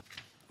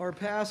Our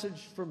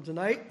passage for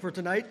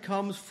tonight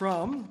comes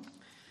from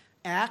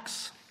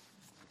Acts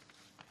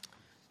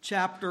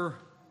chapter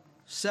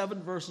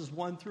 7, verses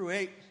 1 through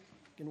 8.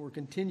 And we're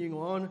continuing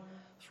on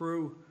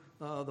through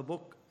the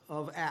book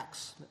of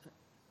Acts.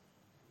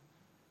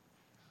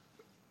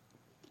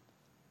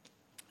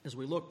 As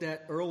we looked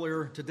at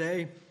earlier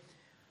today,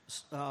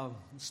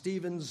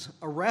 Stephen's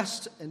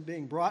arrest and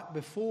being brought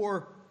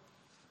before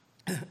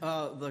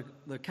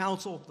the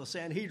council, the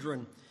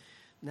Sanhedrin.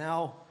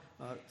 Now,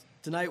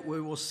 tonight we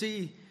will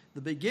see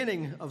the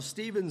beginning of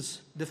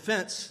Stephen's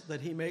defense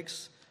that he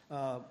makes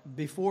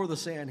before the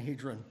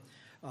Sanhedrin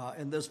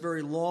in this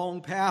very long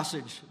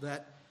passage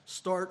that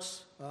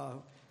starts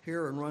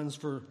here and runs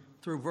through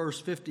verse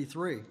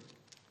 53.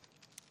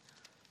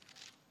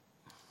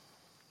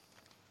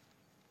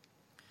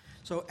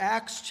 So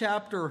Acts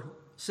chapter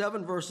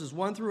 7, verses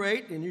 1 through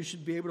 8, and you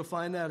should be able to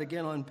find that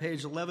again on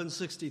page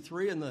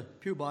 1163 in the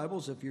Pew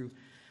Bibles if you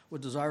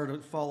would desire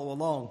to follow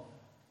along.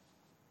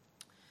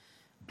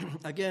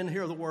 Again,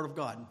 hear the word of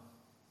God.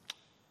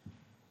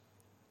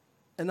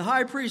 And the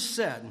high priest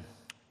said,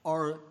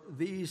 "Are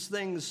these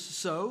things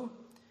so?"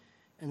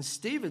 And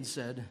Stephen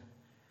said,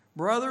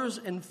 "Brothers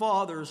and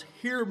fathers,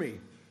 hear me.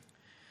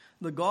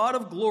 The God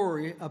of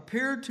glory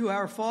appeared to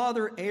our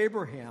father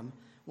Abraham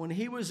when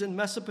he was in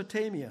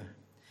Mesopotamia,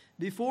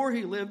 before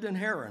he lived in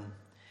Haran,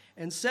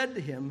 and said to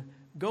him,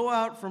 'Go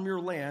out from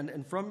your land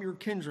and from your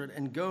kindred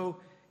and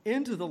go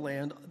into the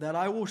land that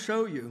I will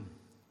show you.'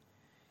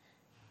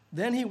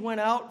 Then he went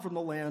out from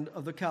the land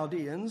of the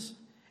Chaldeans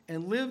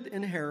and lived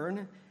in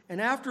Haran, and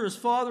after his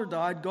father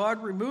died,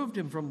 God removed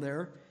him from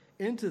there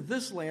into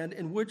this land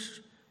in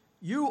which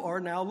you are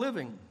now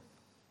living.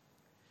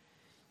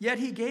 Yet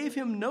he gave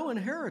him no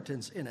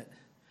inheritance in it,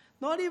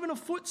 not even a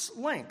foot's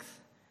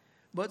length,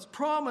 but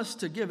promised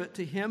to give it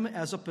to him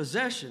as a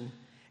possession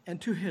and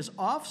to his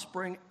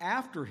offspring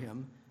after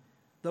him,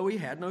 though he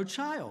had no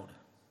child.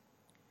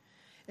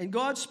 And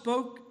God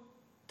spoke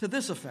to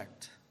this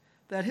effect,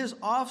 that his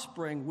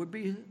offspring would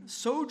be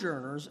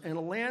sojourners in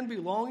a land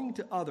belonging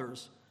to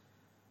others,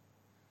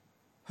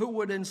 who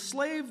would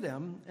enslave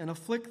them and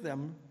afflict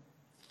them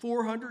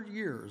 400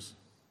 years.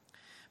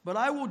 But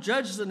I will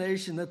judge the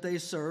nation that they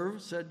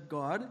serve, said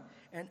God,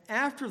 and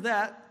after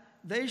that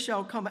they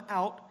shall come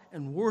out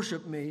and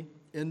worship me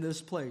in this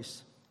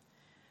place."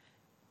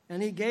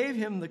 And he gave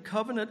him the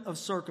covenant of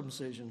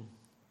circumcision.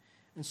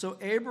 And so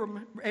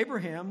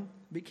Abraham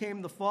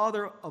became the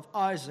father of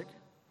Isaac,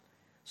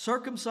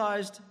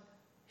 circumcised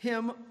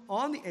him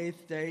on the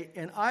 8th day,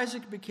 and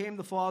Isaac became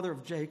the father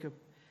of Jacob,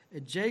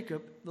 and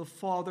Jacob of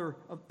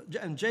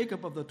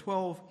the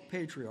 12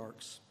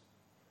 patriarchs.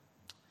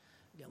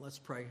 Again, let's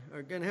pray.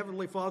 Again,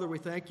 Heavenly Father, we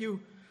thank you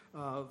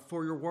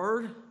for your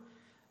word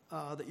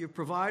that you've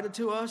provided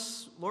to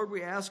us. Lord,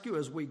 we ask you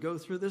as we go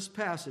through this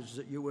passage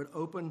that you would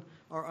open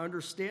our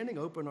understanding,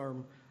 open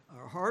our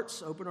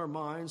hearts, open our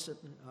minds,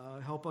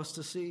 and help us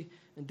to see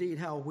indeed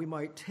how we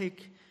might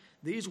take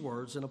these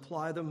words and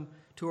apply them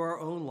to our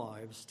own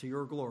lives, to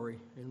your glory.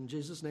 In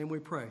Jesus' name we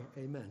pray.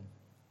 Amen.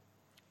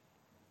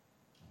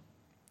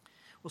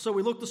 Well, so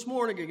we looked this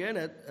morning again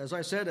at, as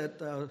I said,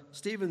 at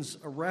Stephen's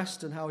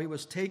arrest and how he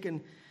was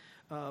taken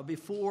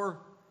before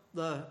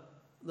the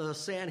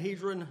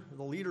Sanhedrin,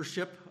 the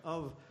leadership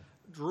of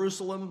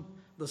Jerusalem,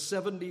 the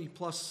 70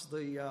 plus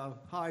the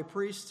high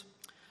priest,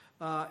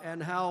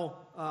 and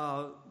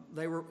how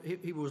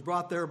he was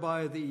brought there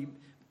by the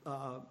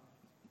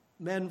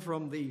men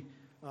from the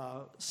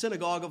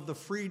synagogue of the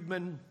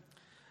freedmen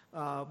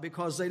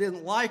because they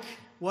didn't like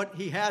what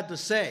he had to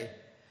say,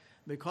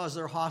 because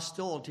their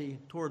hostility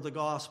toward the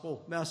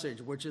gospel message,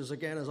 which is,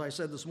 again, as I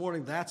said this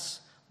morning, that's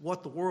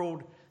what the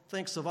world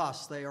thinks of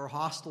us. They are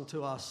hostile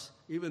to us.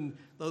 Even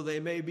though they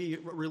may be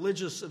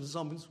religious in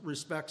some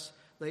respects,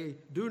 they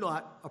do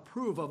not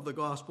approve of the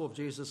gospel of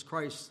Jesus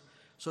Christ,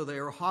 so they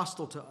are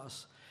hostile to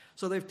us.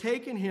 So they've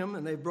taken him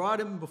and they've brought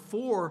him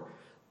before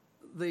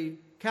the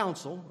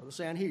council, the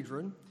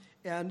Sanhedrin,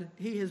 and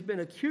he has been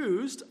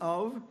accused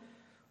of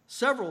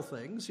several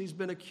things. He's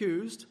been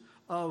accused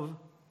of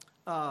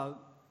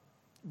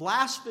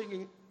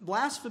blaspheming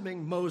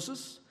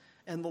Moses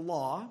and the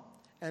law,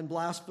 and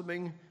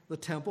blaspheming the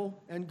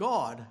temple and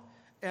God.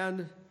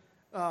 And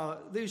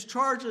these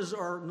charges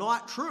are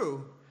not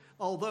true,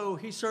 although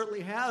he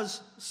certainly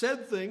has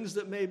said things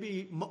that may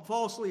be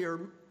falsely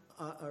or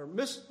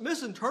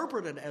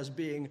misinterpreted as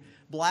being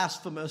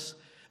blasphemous,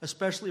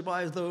 especially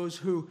by those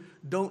who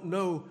don't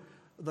know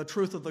the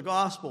truth of the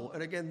gospel.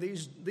 And again,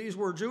 these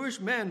were Jewish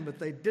men, but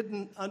they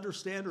didn't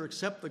understand or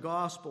accept the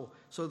gospel,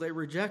 so they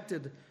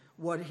rejected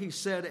what he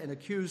said and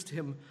accused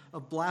him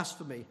of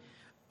blasphemy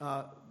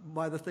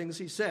by the things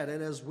he said.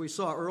 And as we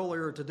saw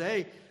earlier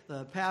today,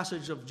 the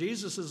passage of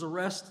Jesus'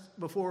 arrest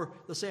before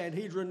the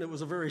Sanhedrin, it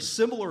was a very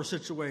similar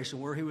situation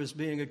where he was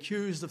being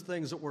accused of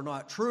things that were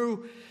not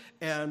true,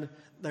 and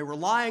they were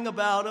lying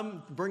about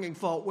him, bringing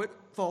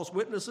false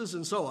witnesses,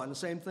 and so on. The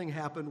same thing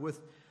happened with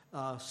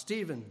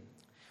Stephen.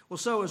 Well,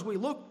 so as we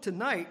look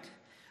tonight,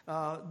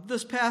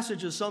 this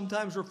passage is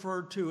sometimes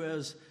referred to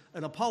as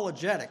an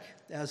apologetic,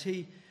 as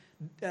he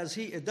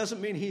it doesn't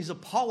mean he's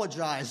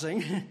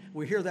apologizing.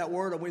 We hear that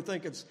word and we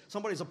think it's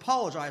somebody's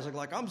apologizing,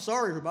 like, I'm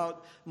sorry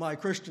about my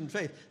Christian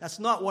faith. That's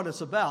not what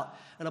it's about.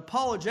 An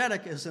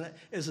apologetic is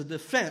a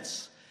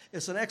defense.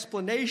 It's an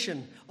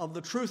explanation of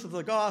the truth of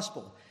the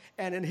gospel.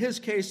 And in his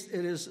case,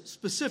 it is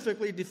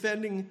specifically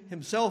defending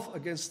himself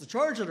against the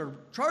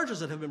charges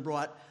that have been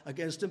brought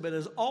against him, but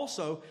is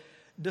also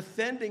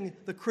defending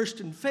the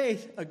Christian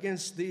faith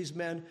against these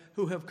men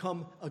who have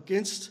come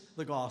against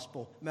the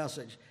gospel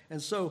message.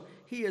 And so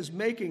he is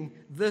making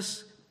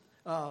this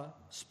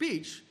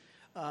speech,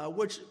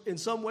 which in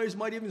some ways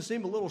might even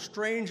seem a little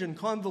strange and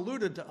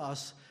convoluted to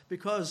us,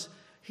 because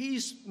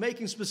he's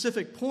making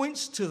specific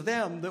points to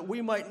them that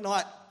we might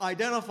not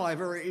identify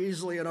very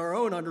easily in our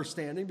own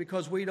understanding,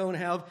 because we don't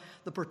have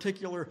the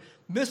particular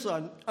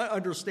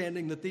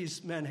misunderstanding that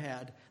these men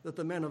had, that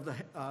the men of the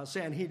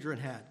Sanhedrin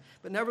had.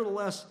 But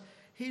nevertheless,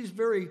 he's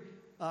very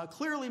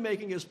clearly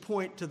making his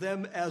point to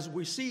them, as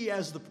we see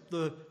as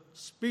the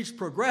speech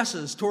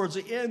progresses. Towards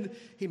the end,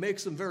 he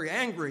makes them very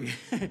angry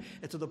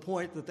to the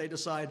point that they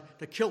decide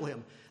to kill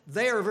him.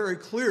 They are very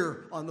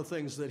clear on the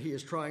things that he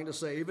is trying to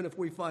say, even if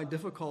we find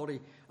difficulty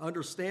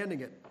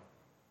understanding it.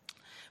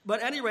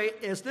 But at any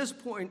rate, at this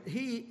point,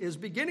 he is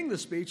beginning the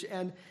speech,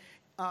 and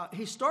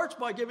he starts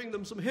by giving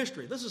them some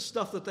history. This is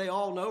stuff that they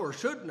all know or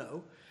should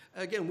know.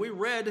 Again, we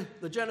read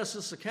the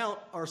Genesis account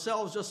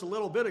ourselves just a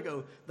little bit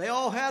ago. They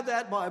all had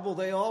that Bible.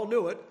 They all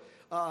knew it.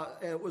 And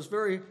it was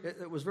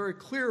very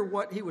clear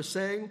what he was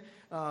saying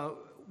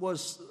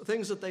was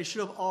things that they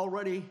should have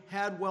already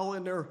had well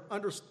in their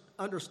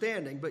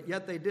understanding, but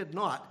yet they did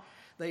not.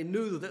 They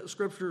knew the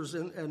Scriptures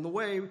in the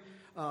way.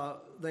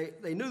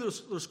 They knew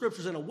the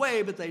Scriptures in a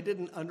way, but they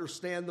didn't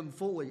understand them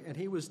fully. And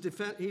he was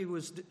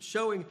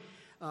showing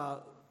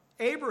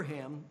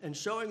Abraham and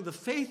showing the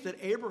faith that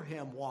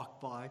Abraham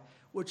walked by,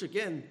 which,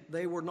 again,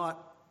 they were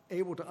not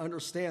able to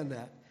understand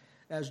that.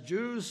 As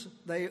Jews,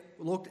 they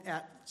looked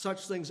at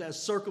such things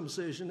as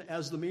circumcision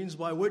as the means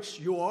by which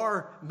you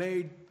are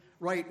made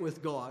right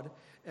with God,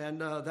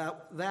 and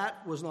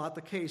that was not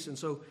the case. And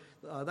so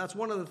that's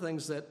one of the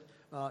things that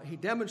he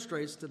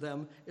demonstrates to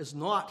them is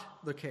not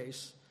the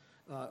case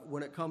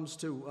when it comes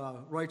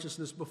to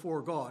righteousness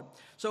before God.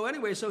 So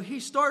anyway, so he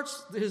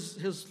starts his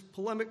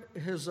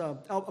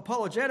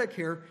apologetic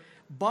here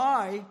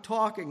by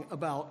talking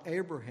about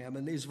Abraham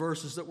in these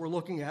verses that we're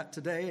looking at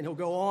today, and he'll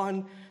go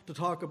on to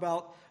talk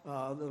about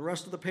the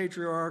rest of the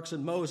patriarchs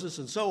and Moses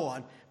and so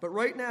on. But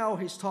right now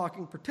he's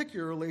talking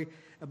particularly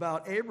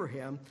about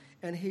Abraham,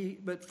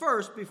 but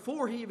first,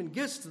 before he even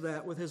gets to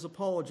that with his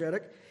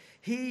apologetic,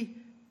 he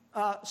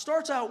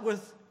starts out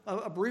with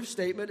a brief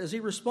statement as he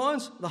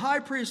responds. The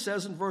high priest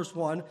says in verse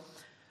 1,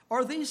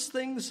 "Are these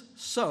things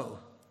so?"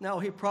 Now,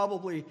 he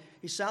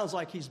sounds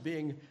like he's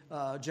being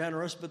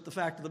generous, but the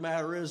fact of the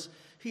matter is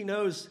he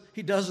knows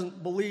he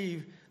doesn't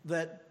believe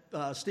that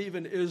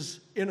Stephen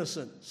is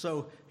innocent.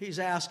 So he's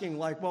asking,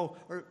 like, well,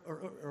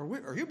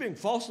 are you being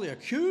falsely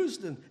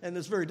accused? And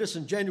it's very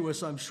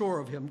disingenuous, I'm sure,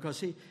 of him, because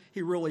he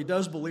really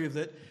does believe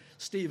that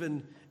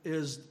Stephen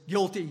is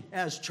guilty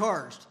as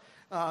charged.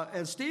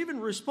 And Stephen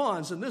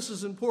responds, and this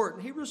is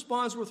important. He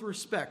responds with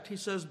respect. He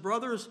says,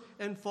 "Brothers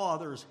and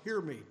fathers,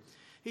 hear me."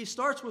 He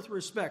starts with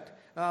respect.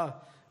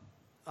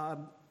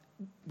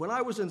 When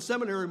I was in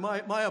seminary,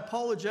 my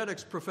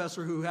apologetics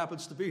professor, who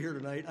happens to be here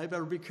tonight, I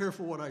better be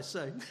careful what I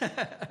say,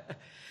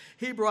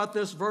 he brought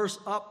this verse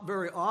up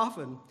very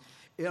often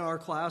in our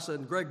class,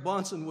 and Greg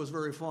Bonson was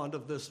very fond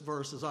of this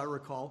verse, as I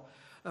recall.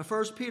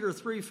 1 Peter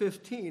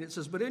 3:15, it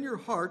says, "But in your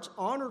hearts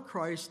honor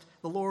Christ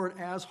the Lord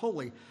as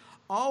holy,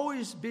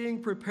 always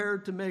being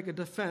prepared to make a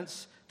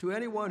defense to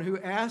anyone who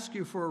asks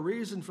you for a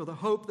reason for the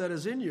hope that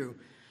is in you,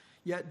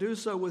 yet do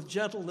so with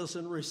gentleness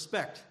and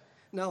respect."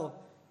 Now,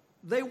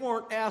 they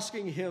weren't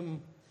asking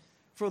him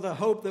for the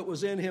hope that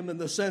was in him in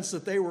the sense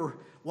that they were,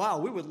 wow,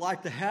 we would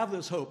like to have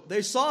this hope.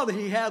 They saw that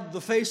he had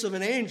the face of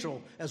an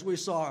angel, as we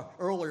saw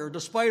earlier,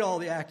 despite all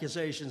the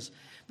accusations.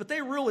 But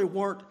they really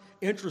weren't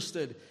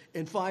interested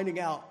in finding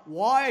out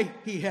why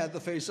he had the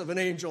face of an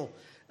angel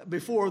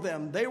before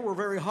them. They were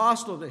very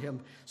hostile to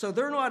him. So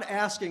they're not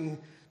asking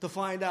to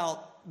find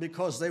out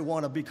because they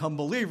want to become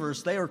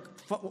believers. They are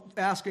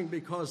asking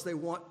because they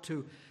want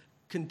to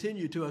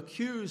continue to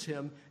accuse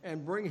him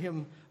and bring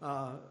him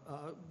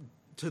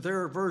to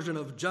their version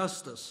of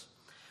justice.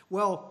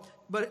 Well,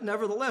 but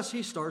nevertheless,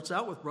 he starts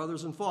out with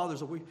brothers and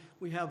fathers.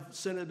 We have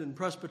synod and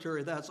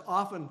presbytery. That's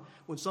often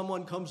when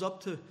someone comes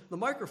up to the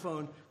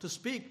microphone to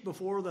speak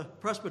before the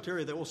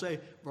presbytery, they will say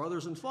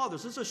brothers and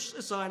fathers. It's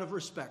a sign of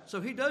respect. So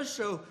he does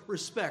show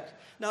respect.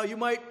 Now, you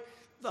might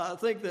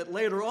think that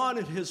later on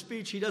in his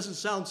speech, he doesn't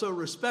sound so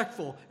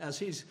respectful, as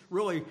he's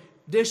really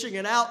dishing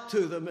it out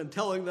to them and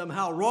telling them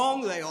how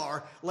wrong they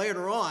are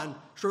later on,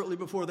 shortly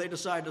before they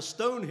decide to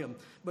stone him.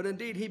 But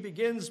indeed, he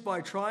begins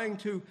by trying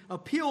to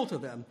appeal to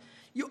them.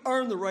 You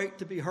earn the right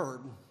to be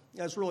heard.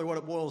 That's really what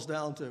it boils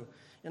down to.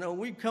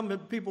 We come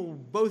at people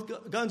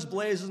both guns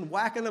blazing,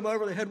 whacking them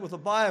over the head with a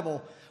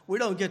Bible. We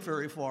don't get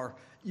very far.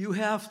 You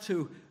have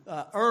to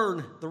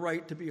earn the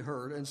right to be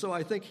heard. And so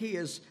I think he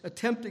is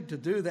attempting to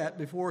do that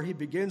before he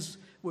begins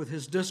with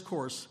his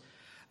discourse.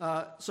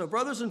 So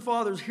brothers and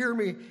fathers, hear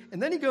me.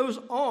 And then he goes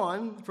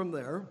on from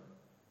there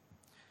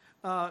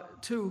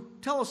to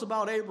tell us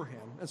about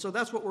Abraham. And so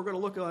that's what we're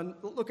going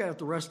to look at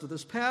the rest of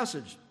this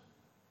passage.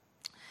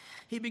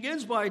 He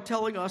begins by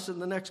telling us in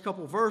the next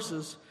couple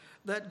verses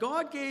that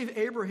God gave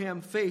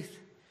Abraham faith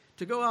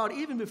to go out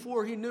even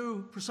before he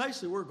knew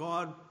precisely where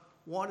God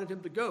wanted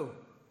him to go.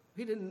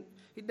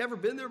 He'd never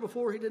been there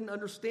before. He didn't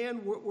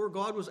understand where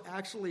God was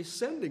actually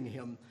sending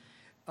him.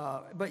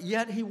 But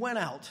yet he went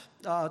out.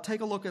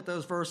 Take a look at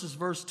those verses.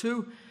 Verse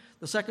 2,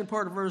 the second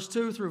part of verse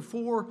 2 through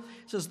 4,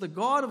 says, the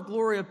God of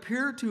glory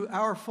appeared to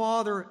our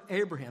father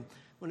Abraham.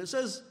 When it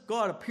says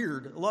God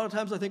appeared, a lot of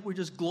times I think we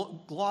just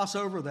gloss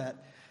over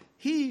that.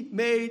 He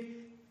made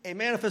a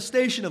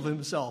manifestation of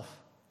himself.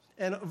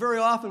 And very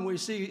often we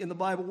see in the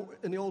Bible,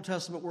 in the Old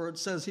Testament, where it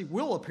says he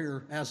will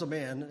appear as a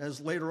man, as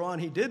later on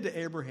he did to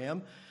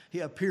Abraham. He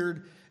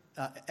appeared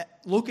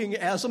looking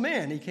as a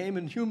man. He came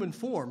in human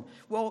form.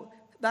 Well,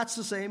 that's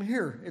the same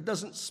here. It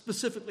doesn't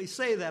specifically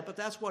say that, but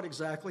that's what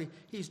exactly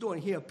he's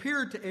doing. He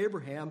appeared to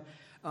Abraham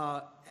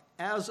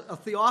as a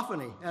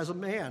theophany, as a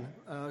man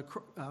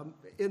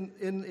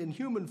in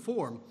human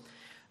form.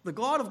 The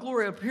God of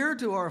glory appeared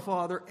to our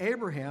father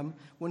Abraham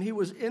when he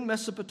was in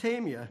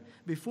Mesopotamia,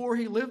 before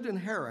he lived in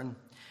Haran,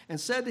 and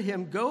said to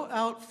him, go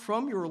out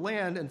from your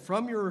land and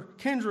from your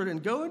kindred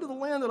and go into the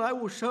land that I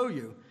will show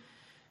you.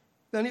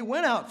 Then he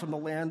went out from the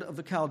land of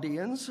the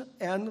Chaldeans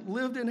and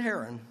lived in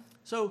Haran.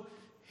 So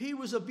he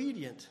was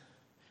obedient.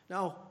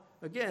 Now,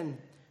 again,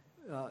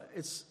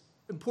 it's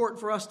important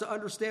for us to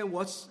understand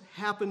what's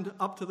happened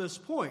up to this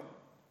point.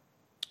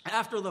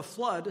 After the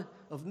flood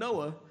of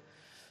Noah,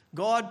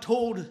 God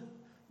told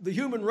the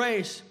human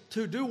race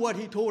to do what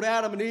he told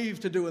Adam and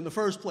Eve to do in the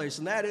first place,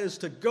 and that is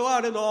to go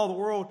out into all the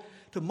world,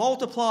 to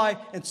multiply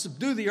and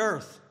subdue the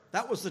earth.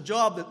 That was the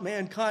job that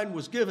mankind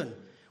was given.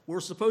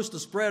 We're supposed to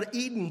spread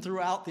Eden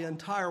throughout the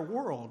entire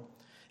world.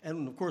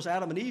 And, of course,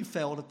 Adam and Eve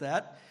failed at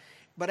that.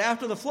 But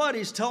after the flood,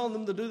 he's telling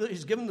them to do that.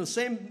 He's given them the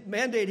same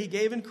mandate he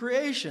gave in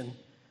creation.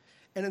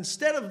 And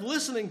instead of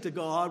listening to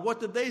God, what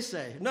did they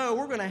say? No,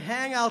 we're going to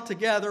hang out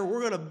together. We're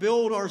going to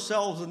build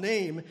ourselves a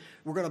name.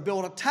 We're going to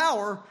build a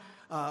tower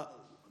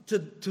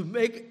to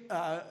make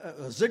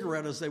a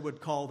ziggurat, as they would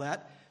call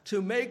that,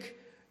 to make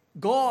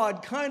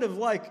God kind of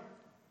like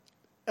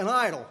an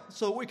idol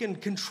so we can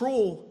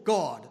control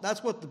God.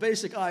 That's what the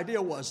basic idea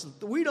was.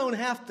 We don't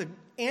have to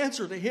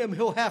answer to him.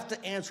 He'll have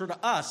to answer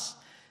to us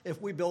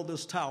if we build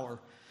this tower.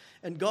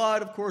 And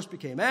God, of course,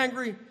 became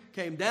angry,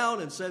 came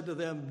down and said to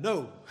them,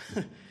 no,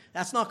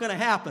 that's not going to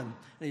happen.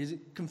 And he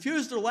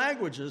confused their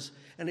languages,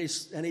 and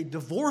he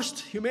divorced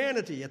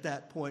humanity at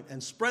that point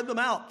and spread them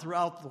out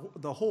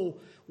throughout the whole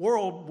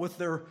world with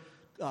their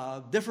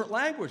different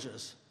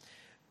languages.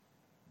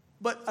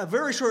 But a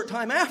very short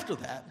time after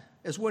that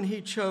is when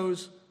he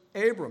chose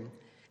Abram.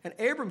 And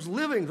Abram's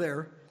living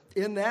there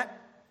in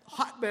that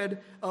hotbed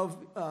of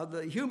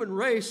the human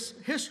race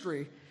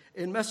history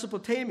in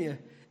Mesopotamia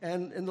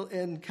and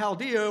in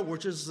Chaldea,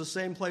 which is the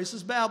same place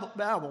as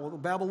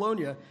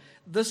Babylonia.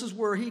 This is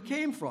where he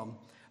came from,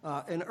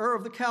 in Ur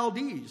of the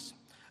Chaldees.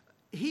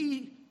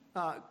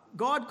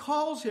 God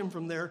calls him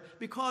from there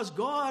because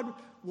God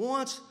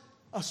wants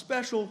a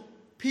special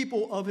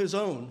people of his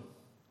own.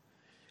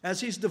 As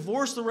he's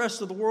divorced the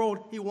rest of the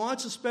world, he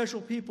wants a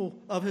special people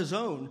of his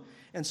own.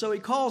 And so he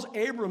calls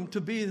Abram to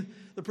be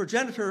the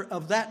progenitor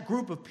of that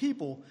group of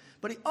people.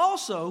 But he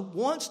also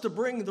wants to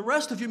bring the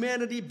rest of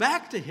humanity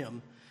back to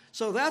him.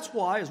 So that's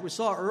why, as we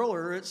saw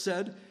earlier, it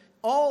said,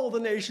 all the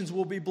nations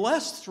will be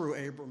blessed through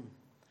Abram.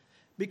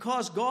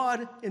 Because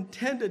God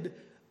intended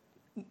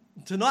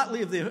to not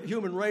leave the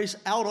human race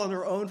out on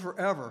their own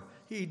forever.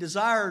 He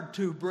desired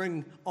to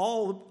bring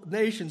all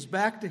nations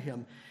back to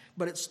him.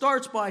 But it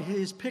starts by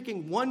his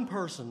picking one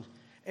person,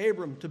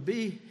 Abram, to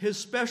be his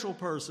special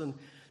person,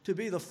 to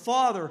be the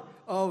father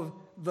of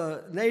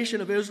the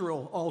nation of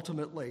Israel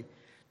ultimately,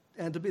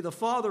 and to be the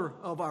father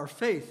of our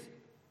faith.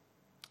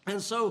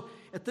 And so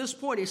at this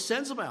point he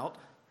sends him out.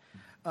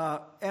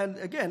 And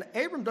again,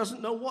 Abram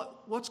doesn't know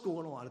what's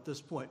going on at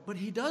this point, but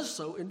he does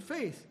so in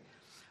faith.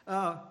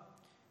 And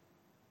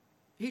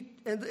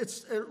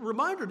it's a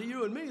reminder to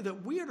you and me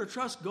that we are to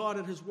trust God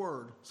at his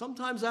word.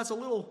 Sometimes that's a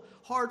little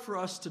hard for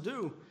us to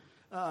do.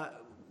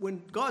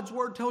 When God's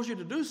word tells you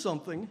to do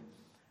something,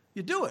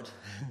 you do it.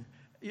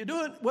 You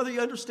do it whether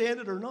you understand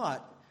it or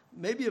not.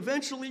 Maybe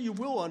eventually you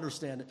will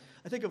understand it.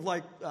 I think of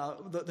like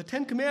the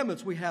Ten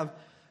Commandments we have,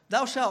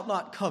 thou shalt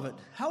not covet.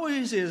 How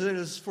easy it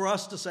is for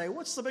us to say,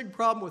 what's the big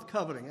problem with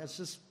coveting?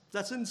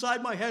 That's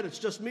inside my head. It's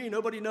just me.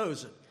 Nobody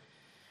knows it.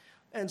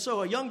 And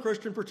so a young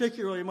Christian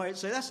particularly might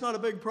say, that's not a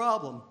big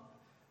problem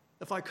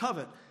if I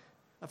covet,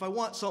 if I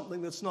want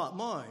something that's not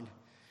mine.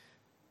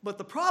 But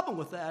the problem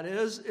with that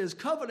is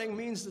coveting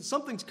means that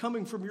something's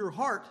coming from your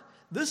heart.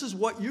 This is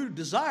what you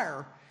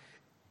desire.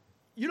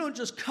 you don't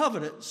just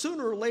covet it.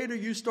 Sooner or later,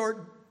 you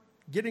start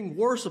getting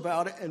worse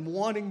about it and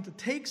wanting to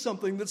take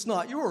something that's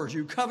not yours.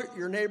 You covet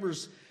your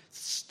neighbor's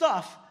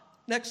stuff.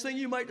 Next thing,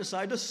 you might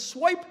decide to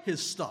swipe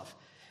his stuff.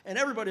 And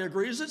everybody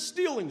agrees that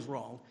stealing's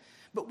wrong.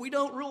 But we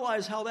don't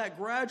realize how that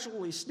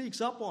gradually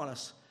sneaks up on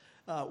us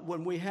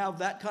when we have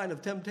that kind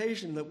of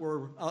temptation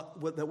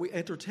that we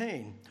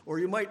entertain. Or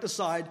you might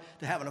decide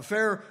to have an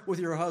affair with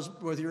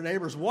your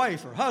neighbor's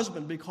wife or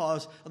husband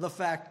because of the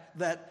fact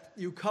that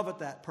you covet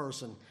that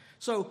person.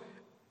 So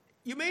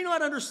you may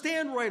not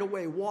understand right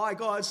away why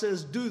God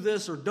says do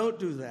this or don't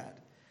do that.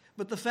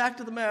 But the fact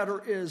of the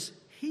matter is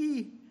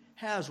he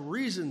has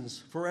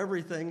reasons for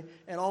everything,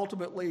 and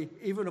ultimately,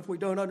 even if we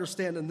don't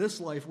understand in this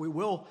life, we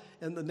will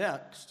in the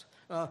next.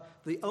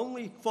 The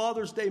only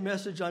Father's Day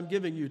message I'm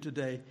giving you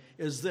today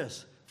is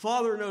this.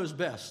 Father knows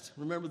best.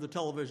 Remember the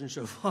television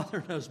show,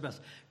 Father Knows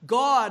Best.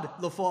 God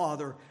the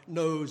Father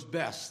knows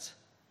best.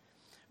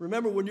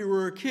 Remember when you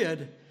were a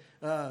kid,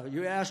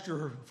 you asked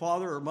your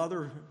father or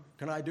mother,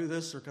 can I do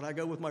this or can I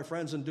go with my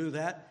friends and do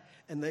that?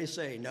 And they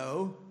say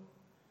no.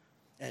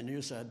 And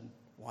you said,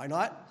 why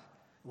not?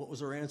 What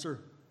was their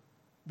answer?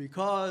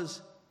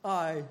 Because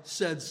I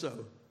said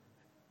so.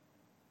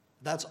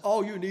 That's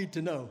all you need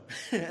to know.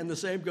 And the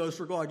same goes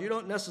for God. You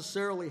don't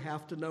necessarily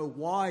have to know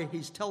why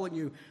he's telling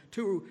you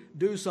to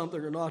do something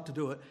or not to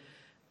do it.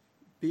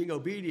 Being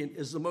obedient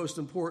is the most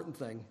important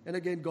thing. And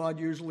again,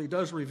 God usually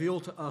does reveal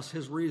to us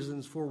his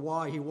reasons for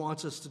why he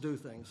wants us to do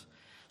things.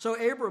 So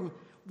Abram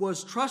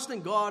was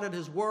trusting God at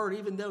his word,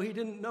 even though he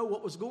didn't know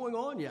what was going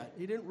on yet.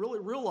 He didn't really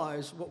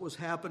realize what was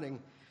happening,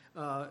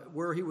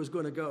 where he was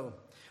going to go.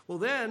 Well,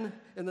 then,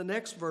 in the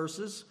next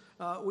verses,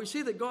 we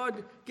see that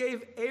God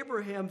gave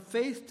Abraham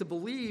faith to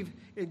believe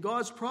in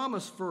God's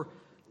promise for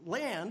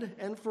land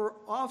and for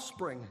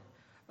offspring,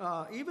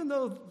 even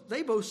though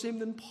they both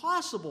seemed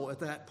impossible at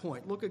that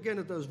point. Look again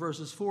at those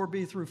verses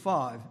 4b through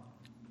 5.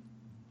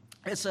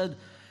 It said,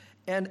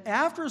 and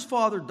after his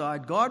father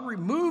died, God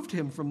removed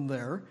him from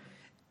there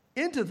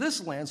into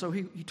this land. So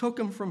he took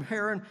him from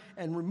Haran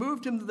and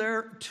removed him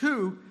there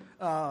to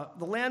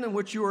the land in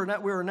which we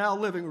are now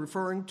living,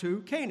 referring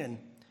to Canaan.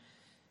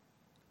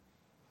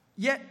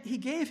 Yet he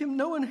gave him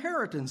no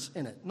inheritance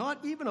in it,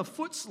 not even a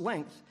foot's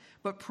length,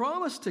 but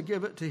promised to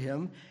give it to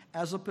him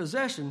as a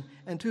possession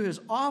and to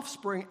his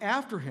offspring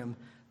after him,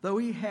 though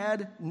he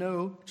had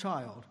no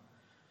child.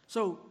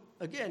 So,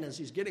 again, as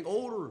he's getting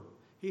older,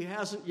 he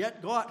hasn't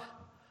yet got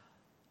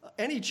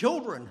any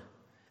children,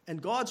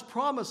 and God's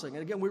promising.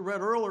 And again, we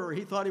read earlier,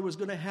 he thought he was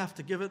going to have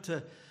to give it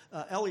to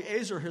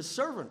Eliezer, his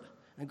servant.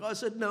 And God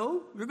said,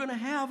 no, you're going to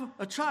have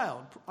a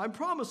child. I'm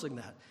promising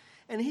that.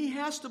 And he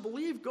has to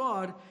believe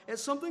God at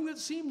something that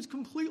seems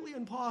completely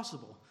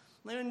impossible.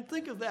 And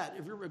think of that.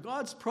 If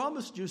God's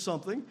promised you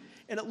something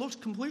and it looks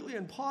completely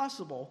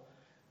impossible,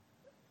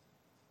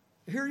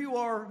 here you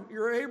are,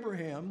 you're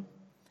Abraham.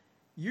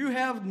 You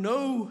have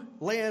no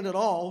land at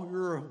all.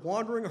 You're a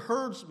wandering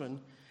herdsman.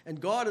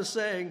 And God is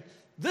saying,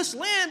 this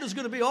land is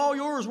going to be all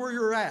yours where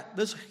you're at.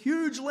 This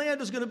huge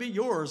land is going to be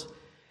yours.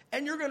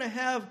 And you're going to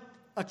have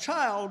a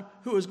child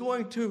who is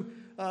going to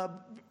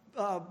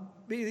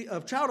be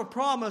a child of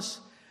promise,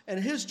 and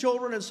his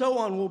children and so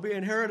on will be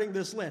inheriting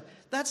this land.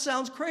 That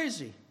sounds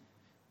crazy.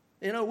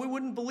 You know, we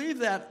wouldn't believe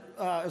that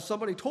if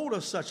somebody told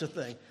us such a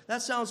thing.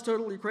 That sounds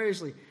totally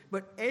crazy.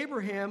 But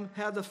Abraham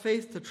had the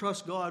faith to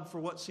trust God for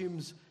what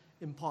seems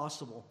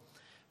impossible.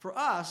 For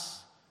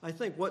us, I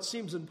think what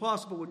seems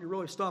impossible when you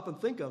really stop and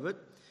think of it,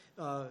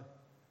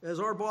 as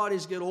our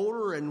bodies get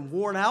older and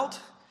worn out,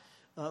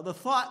 the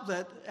thought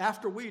that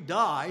after we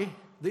die,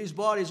 these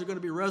bodies are going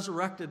to be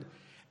resurrected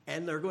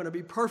and they're going to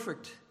be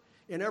perfect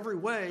in every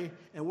way,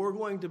 and we're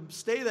going to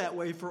stay that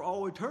way for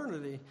all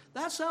eternity.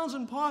 That sounds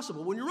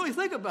impossible. When you really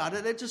think about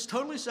it, it just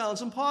totally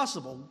sounds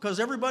impossible, because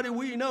everybody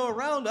we know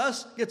around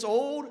us gets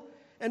old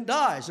and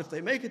dies. If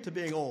they make it to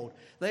being old,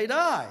 they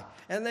die,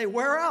 and they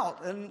wear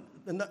out, and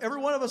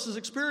every one of us is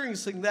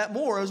experiencing that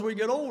more as we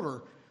get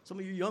older. Some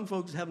of you young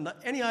folks have not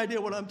any idea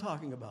what I'm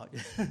talking about.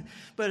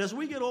 But as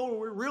we get older,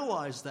 we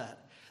realize that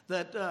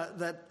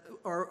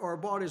our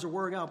bodies are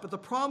wearing out. But the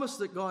promise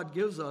that God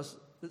gives us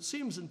that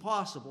seems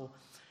impossible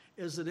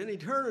is that in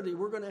eternity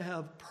we're going to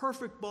have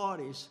perfect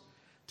bodies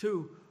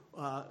to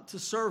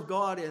serve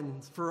God in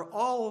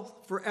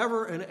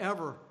forever and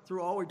ever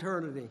through all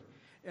eternity.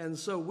 And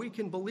so we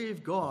can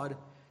believe God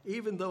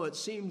even though it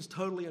seems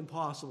totally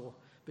impossible,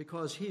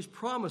 because he's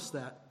promised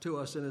that to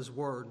us in his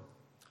word.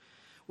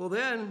 Well,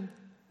 then,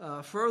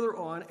 further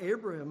on,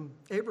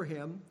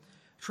 Abraham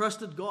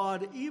trusted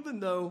God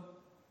even though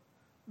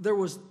there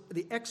was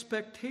the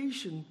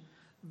expectation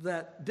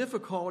that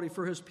difficulty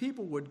for his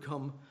people would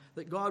come,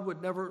 that God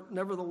would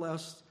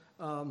nevertheless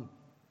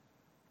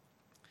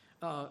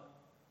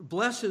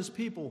bless his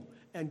people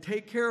and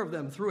take care of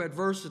them through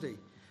adversity.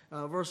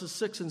 Verses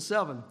 6 and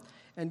 7.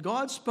 And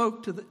God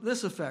spoke to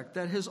this effect,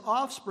 that his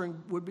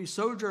offspring would be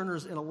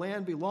sojourners in a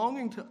land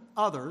belonging to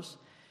others,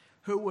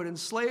 who would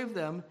enslave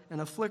them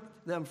and afflict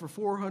them for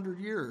 400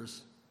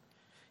 years.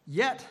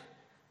 Yet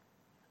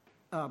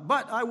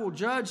But I will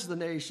judge the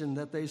nation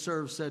that they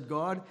serve, said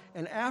God,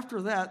 and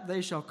after that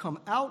they shall come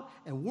out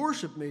and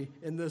worship me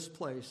in this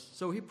place.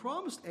 So he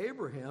promised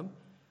Abraham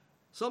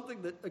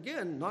something that,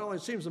 again, not only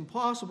seems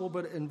impossible,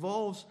 but it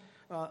involves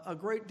a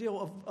great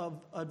deal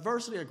of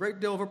adversity, a great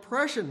deal of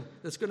oppression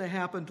that's going to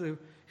happen to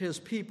his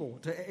people,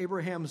 to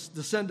Abraham's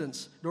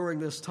descendants during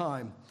this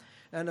time.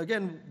 And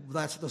again,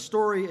 that's the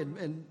story,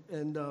 and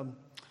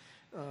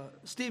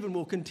Stephen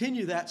will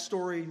continue that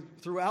story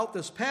throughout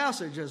this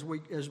passage as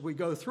we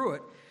go through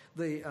it.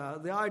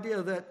 The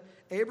idea that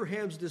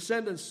Abraham's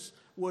descendants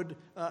would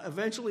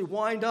eventually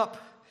wind up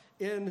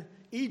in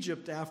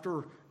Egypt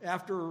after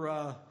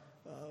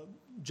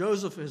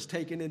Joseph is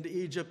taken into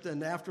Egypt,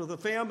 and after the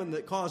famine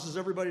that causes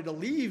everybody to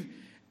leave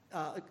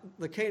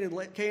the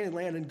Canaan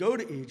land and go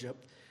to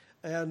Egypt.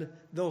 And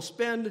they'll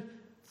spend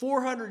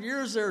 400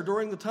 years there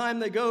from the time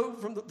they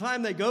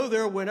go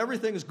there when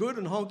everything's good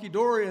and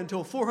hunky-dory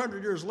until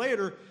 400 years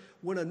later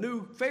when a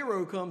new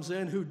Pharaoh comes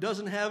in who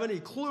doesn't have any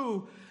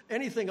clue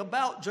anything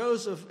about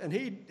Joseph, and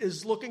he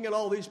is looking at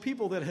all these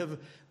people that have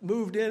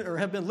moved in or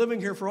have been living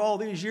here for all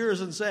these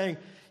years and saying,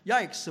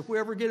 yikes, if we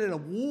ever get in a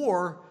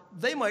war,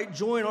 they might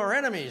join our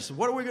enemies.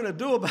 What are we going to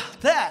do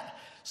about that?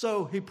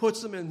 So he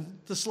puts them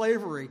into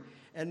slavery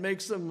and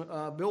makes them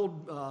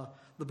build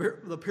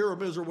the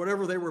pyramids or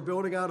whatever they were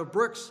building out of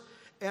bricks.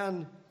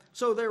 And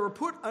so they were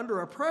put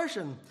under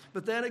oppression.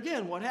 But then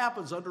again, what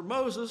happens under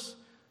Moses?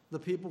 The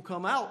people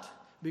come out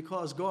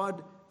because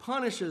God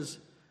punishes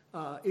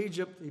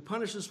Egypt. He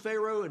punishes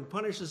Pharaoh and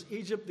punishes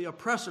Egypt, the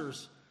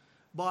oppressors,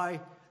 by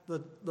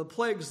the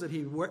plagues that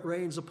he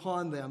rains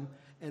upon them,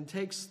 and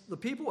takes the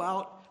people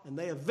out. And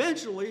they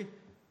eventually,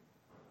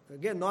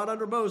 again, not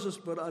under Moses,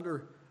 but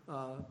under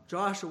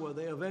Joshua,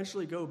 they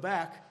eventually go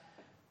back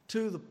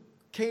to the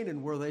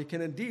Canaan where they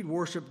can indeed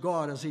worship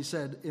God, as he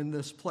said, in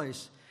this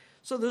place.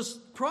 So this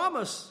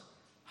promise,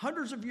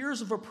 hundreds of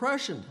years of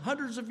oppression,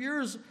 hundreds of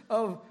years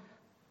of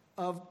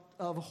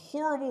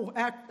horrible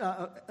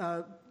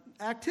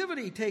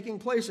activity taking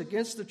place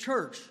against the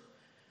church,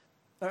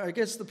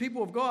 against the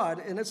people of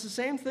God. And it's the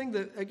same thing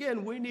that,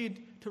 again, we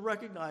need to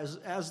recognize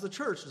as the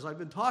church, as I've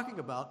been talking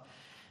about,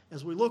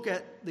 as we look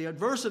at the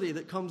adversity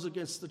that comes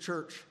against the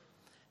church.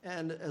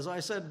 And as I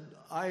said,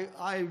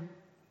 I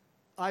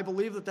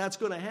believe that that's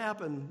going to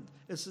happen.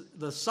 It's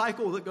the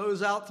cycle that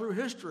goes out through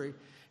history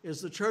is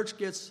the church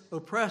gets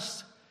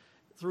oppressed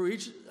through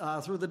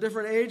the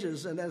different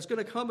ages, and it's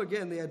going to come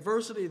again, the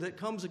adversity that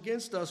comes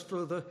against us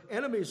for the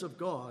enemies of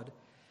God.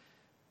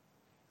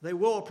 They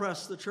will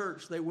oppress the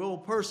church. They will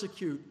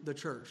persecute the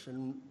church.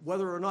 And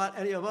whether or not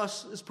any of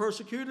us is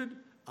persecuted,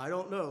 I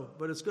don't know,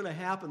 but it's going to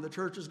happen. The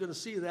church is going to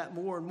see that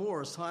more and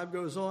more as time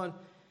goes on.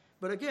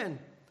 But again,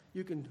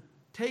 you can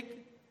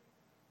take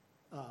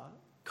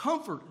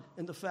comfort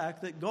in the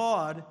fact that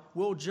God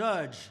will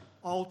judge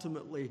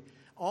ultimately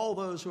all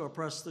those who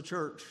oppress the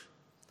church.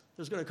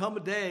 There's going to come a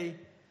day,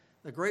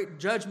 a great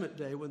judgment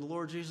day, when the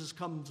Lord Jesus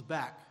comes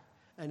back,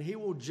 and he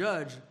will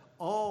judge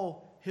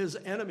all his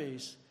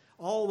enemies,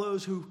 all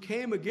those who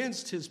came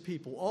against his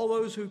people, all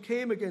those who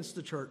came against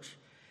the church.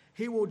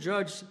 He will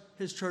judge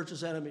his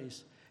church's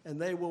enemies, and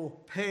they will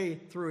pay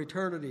through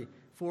eternity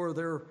for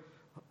their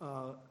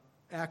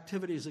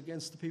activities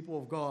against the people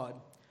of God.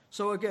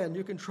 So again,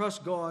 you can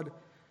trust God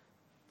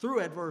through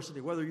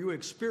adversity, whether you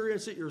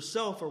experience it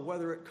yourself or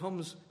whether it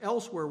comes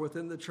elsewhere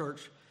within the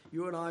church.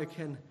 You and I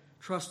can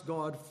trust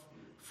God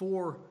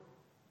for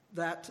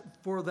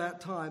that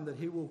time, that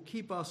he will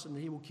keep us and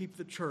he will keep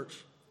the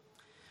church.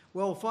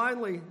 Well,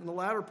 finally, in the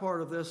latter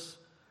part of this,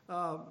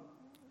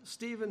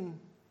 Stephen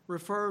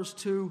refers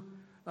to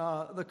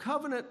the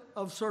covenant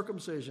of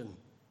circumcision.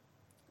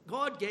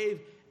 God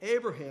gave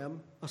Abraham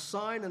a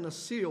sign and a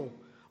seal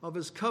of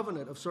his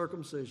covenant of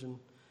circumcision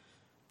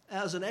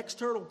as an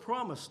external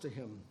promise to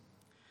him.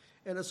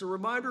 And it's a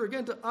reminder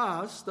again to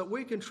us that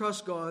we can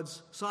trust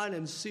God's sign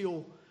and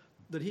seal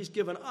that he's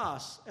given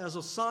us as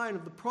a sign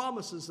of the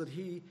promises that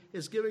he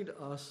is giving to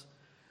us,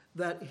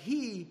 that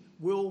he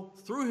will,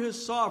 through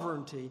his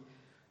sovereignty,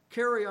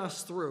 carry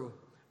us through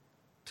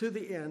to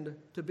the end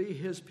to be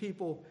his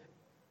people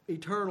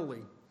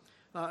eternally.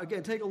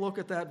 Again, take a look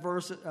at that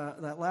verse,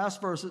 that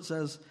last verse. It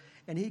says,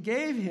 "And he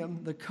gave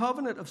him the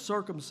covenant of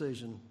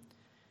circumcision.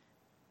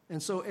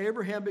 And so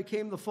Abraham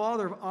became the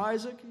father of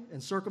Isaac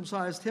and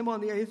circumcised him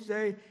on the 8th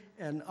day,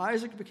 and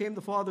Isaac became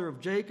the father of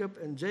Jacob,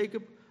 and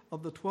Jacob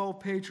of the 12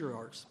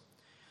 patriarchs."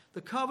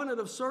 The covenant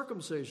of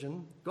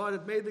circumcision, God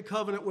had made the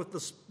covenant with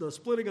the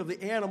splitting of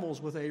the animals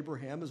with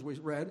Abraham, as we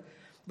read,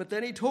 but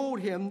then he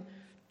told him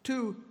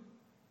to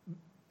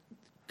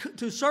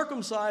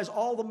circumcise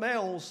all the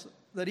males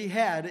that he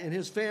had in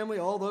his family,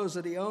 all those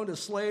that he owned as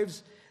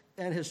slaves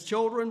and his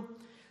children,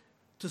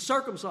 to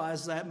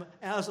circumcise them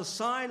as a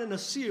sign and a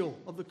seal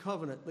of the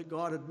covenant that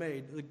God had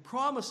made, the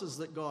promises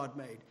that God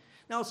made.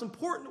 Now, it's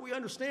important that we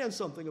understand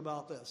something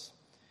about this.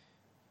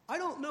 I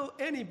don't know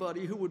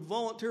anybody who would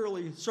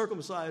voluntarily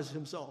circumcise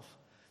himself.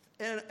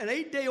 And an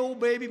 8-day-old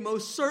baby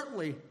most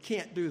certainly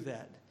can't do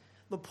that.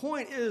 The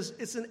point is,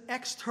 it's an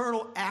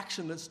external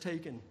action that's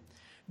taken.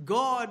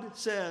 God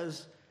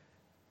says,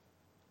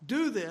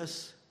 do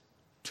this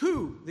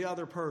to the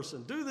other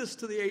person. Do this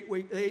to the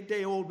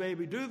 8-day-old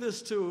baby. Do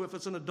this to, if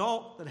it's an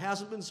adult that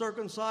hasn't been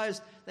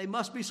circumcised, they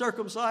must be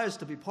circumcised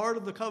to be part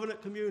of the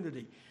covenant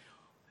community.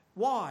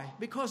 Why?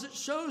 Because it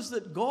shows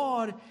that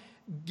God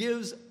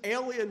gives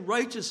alien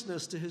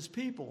righteousness to his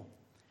people.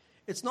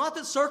 It's not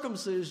that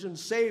circumcision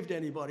saved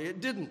anybody.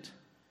 It didn't.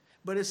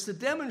 But it's to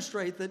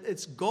demonstrate that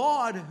it's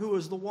God who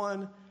is the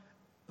one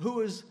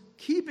who is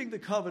keeping the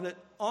covenant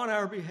on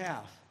our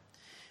behalf.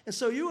 And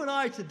so you and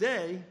I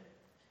today,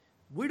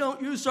 we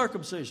don't use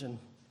circumcision.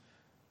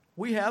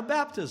 We have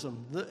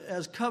baptism.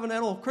 As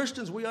covenantal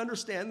Christians, we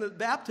understand that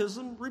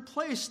baptism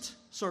replaced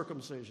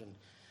circumcision.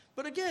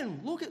 But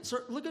again, look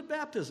at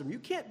baptism. You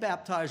can't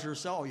baptize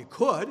yourself. You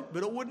could,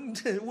 but it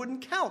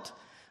wouldn't count.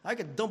 I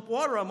could dump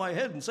water on my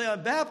head and say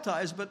I'm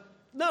baptized, but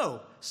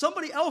no,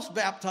 somebody else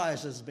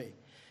baptizes me.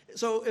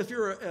 So if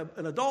you're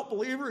an adult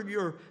believer and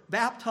you're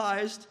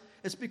baptized,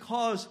 it's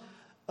because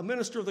a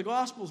minister of the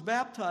gospel is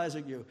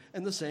baptizing you.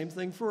 And the same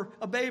thing for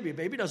a baby. A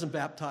baby doesn't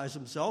baptize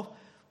himself.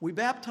 We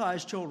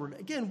baptize children.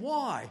 Again,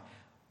 why?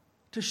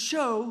 To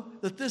show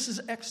that this is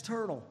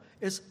external.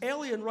 It's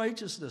alien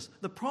righteousness.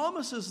 The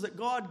promises that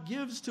God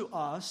gives to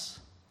us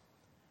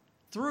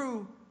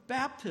through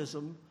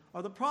baptism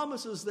are the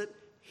promises that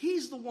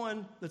he's the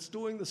one that's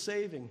doing the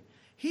saving.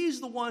 He's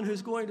the one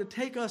who's going to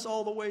take us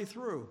all the way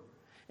through.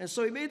 And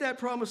so he made that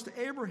promise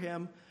to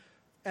Abraham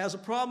as a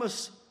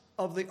promise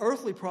of the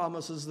earthly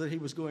promises that he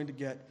was going to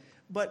get.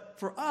 But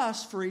for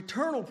us, for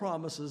eternal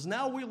promises,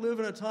 now we live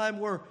in a time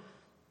where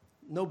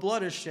no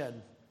blood is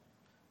shed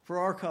for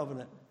our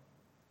covenant,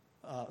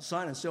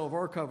 sign and seal of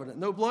our covenant.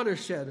 No blood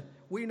is shed.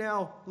 We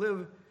now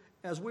live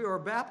as we are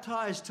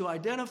baptized to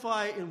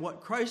identify in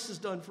what Christ has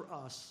done for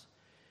us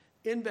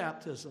in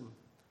baptism.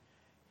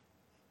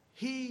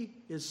 He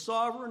is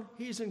sovereign.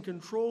 He's in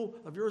control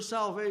of your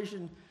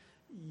salvation.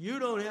 You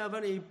don't have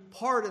any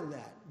part in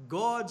that.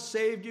 God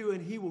saved you,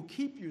 and he will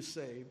keep you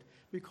saved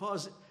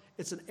because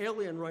it's an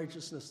alien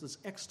righteousness that's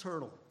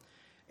external.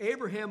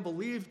 Abraham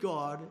believed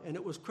God, and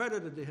it was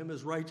credited to him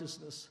as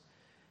righteousness.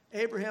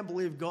 Abraham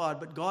believed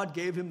God, but God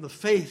gave him the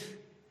faith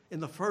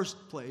in the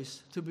first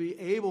place to be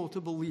able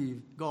to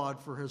believe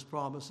God for his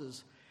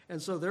promises.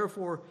 And so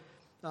therefore,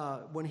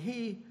 when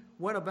he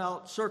went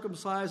about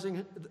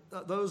circumcising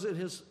those in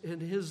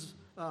his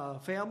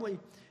family,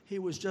 he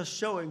was just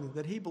showing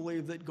that he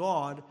believed that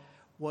God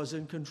was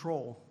in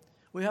control.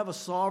 We have a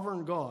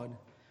sovereign God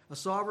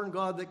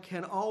that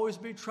can always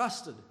be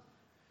trusted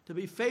to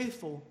be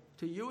faithful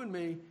to you and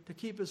me to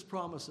keep his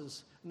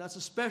promises. And that's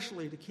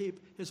especially to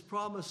keep his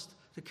promise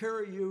to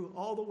carry you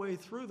all the way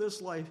through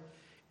this life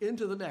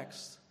into the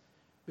next.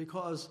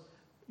 Because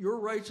your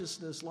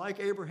righteousness, like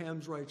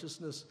Abraham's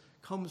righteousness,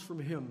 comes from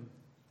him.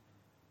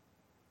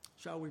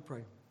 Shall we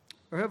pray?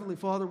 Our Heavenly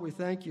Father, we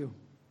thank you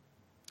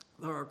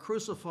that our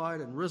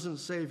crucified and risen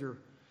Savior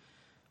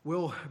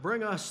will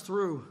bring us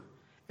through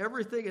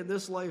everything in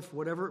this life,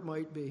 whatever it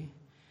might be,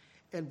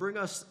 and bring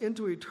us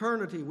into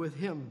eternity with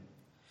him.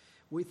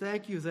 We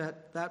thank you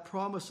that that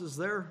promise is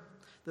there,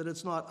 that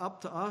it's not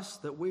up to us,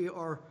 that we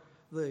are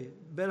the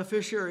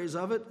beneficiaries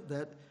of it,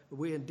 that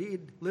we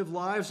indeed live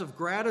lives of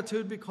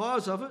gratitude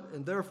because of it,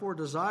 and therefore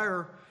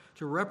desire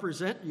to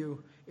represent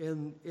you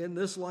in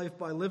this life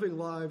by living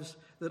lives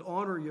that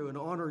honor you and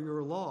honor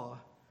your law.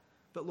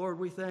 But Lord,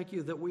 we thank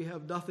you that we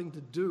have nothing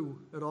to do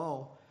at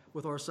all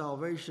with our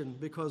salvation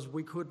because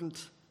we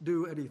couldn't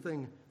do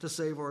anything to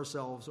save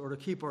ourselves or to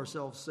keep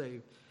ourselves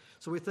saved.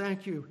 So we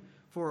thank you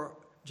for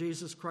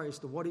Jesus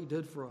Christ and what he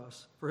did for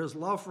us, for his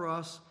love for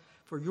us,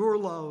 for your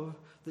love,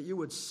 that you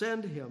would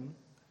send him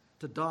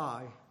to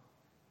die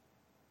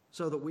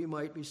so that we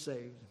might be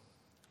saved.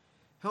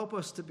 Help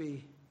us to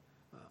be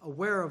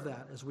aware of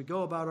that as we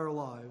go about our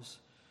lives,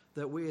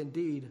 that we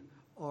indeed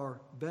are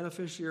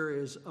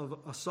beneficiaries of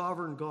a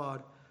sovereign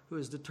God who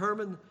has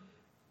determined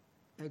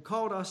and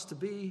called us to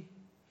be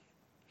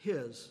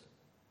his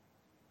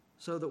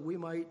so that we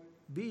might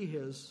be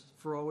his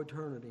for all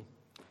eternity.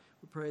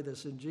 We pray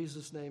this in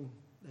Jesus' name.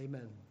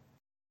 Amen.